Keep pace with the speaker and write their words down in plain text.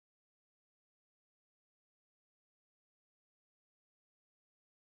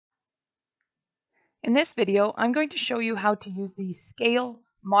In this video, I'm going to show you how to use the Scale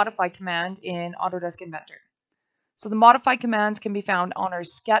Modify command in Autodesk Inventor. So the Modify commands can be found on our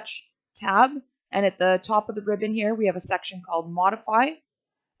Sketch tab, and at the top of the ribbon here, we have a section called Modify,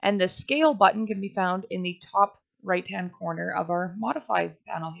 and the Scale button can be found in the top right-hand corner of our Modify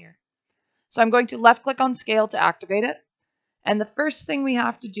panel here. So I'm going to left-click on Scale to activate it, and the first thing we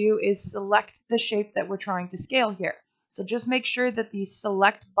have to do is select the shape that we're trying to scale here. So just make sure that the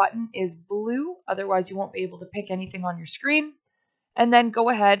select button is blue, otherwise you won't be able to pick anything on your screen. And then go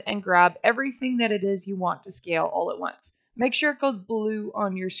ahead and grab everything that it is you want to scale all at once. Make sure it goes blue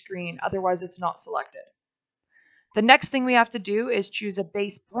on your screen, otherwise it's not selected. The next thing we have to do is choose a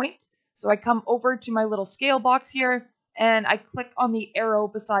base point. So I come over to my little scale box here, and I click on the arrow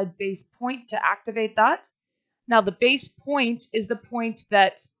beside base point to activate that. Now the base point is the point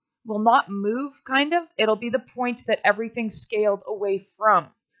that will not move, kind of. It'll be the point that everything's scaled away from.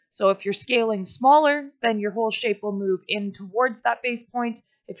 So if you're scaling smaller, then your whole shape will move in towards that base point.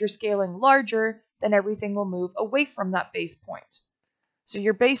 If you're scaling larger, then everything will move away from that base point. So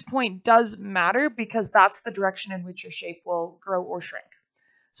your base point does matter because that's the direction in which your shape will grow or shrink.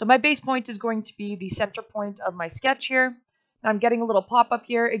 So my base point is going to be the center point of my sketch here. Now I'm getting a little pop-up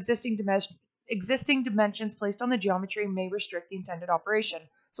here. Existing dimensions placed on the geometry may restrict the intended operation.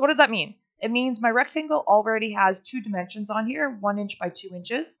 So what does that mean? It means my rectangle already has 2 dimensions on here, 1 inch by 2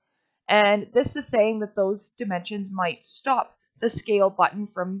 inches. And this is saying that those dimensions might stop the scale button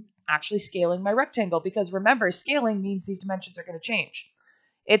from actually scaling my rectangle, because remember, scaling means these dimensions are going to change.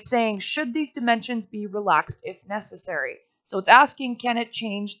 It's saying, should these dimensions be relaxed if necessary? So it's asking, can it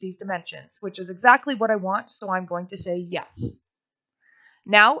change these dimensions, which is exactly what I want, so I'm going to say yes.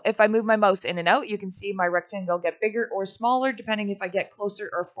 Now, if I move my mouse in and out, you can see my rectangle get bigger or smaller depending if I get closer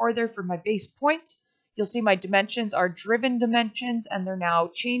or farther from my base point. You'll see my dimensions are driven dimensions, and they're now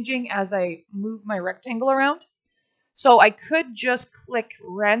changing as I move my rectangle around. So I could just click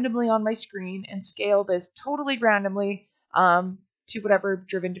randomly on my screen and scale this totally randomly to whatever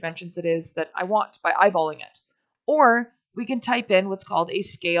driven dimensions it is that I want by eyeballing it. Or we can type in what's called a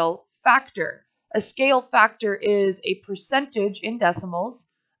scale factor. A scale factor is a percentage in decimals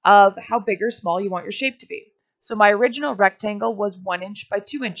of how big or small you want your shape to be. So my original rectangle was 1 inch by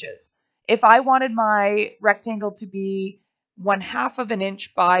 2 inches. If I wanted my rectangle to be 1/2 of an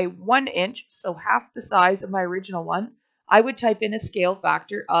inch by 1 inch, so half the size of my original one, I would type in a scale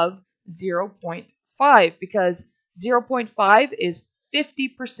factor of 0.5, because 0.5 is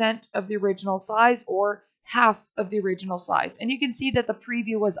 50% of the original size, or half of the original size. And you can see that the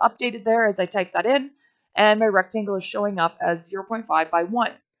preview was updated there as I typed that in, and my rectangle is showing up as 0.5 by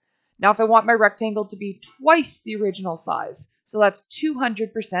 1. Now if I want my rectangle to be twice the original size, so that's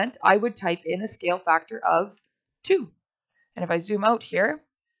 200%, I would type in a scale factor of 2. And if I zoom out here,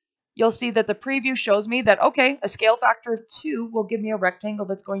 you'll see that the preview shows me that, okay, a scale factor of 2 will give me a rectangle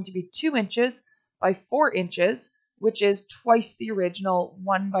that's going to be 2 inches by 4 inches, which is twice the original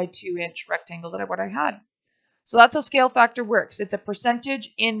 1 by 2 inch rectangle that I had. So that's how scale factor works. It's a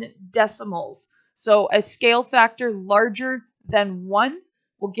percentage in decimals. So a scale factor larger than 1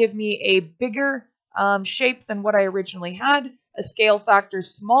 will give me a bigger shape than what I originally had. A scale factor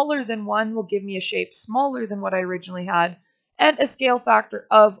smaller than 1 will give me a shape smaller than what I originally had. And a scale factor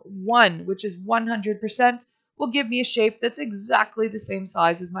of 1, which is 100%, will give me a shape that's exactly the same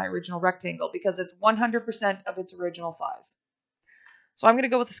size as my original rectangle, because it's 100% of its original size. So I'm going to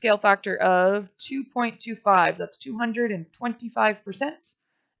go with a scale factor of 2.25. That's 225%.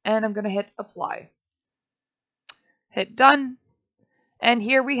 And I'm going to hit apply. Hit done. And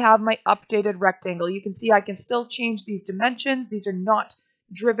here we have my updated rectangle. You can see I can still change these dimensions. These are not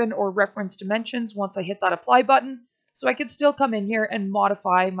driven or reference dimensions once I hit that apply button. So I can still come in here and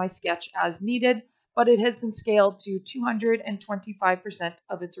modify my sketch as needed, but it has been scaled to 225%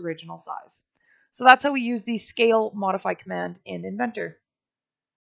 of its original size. So that's how we use the Scale Modify command in Inventor.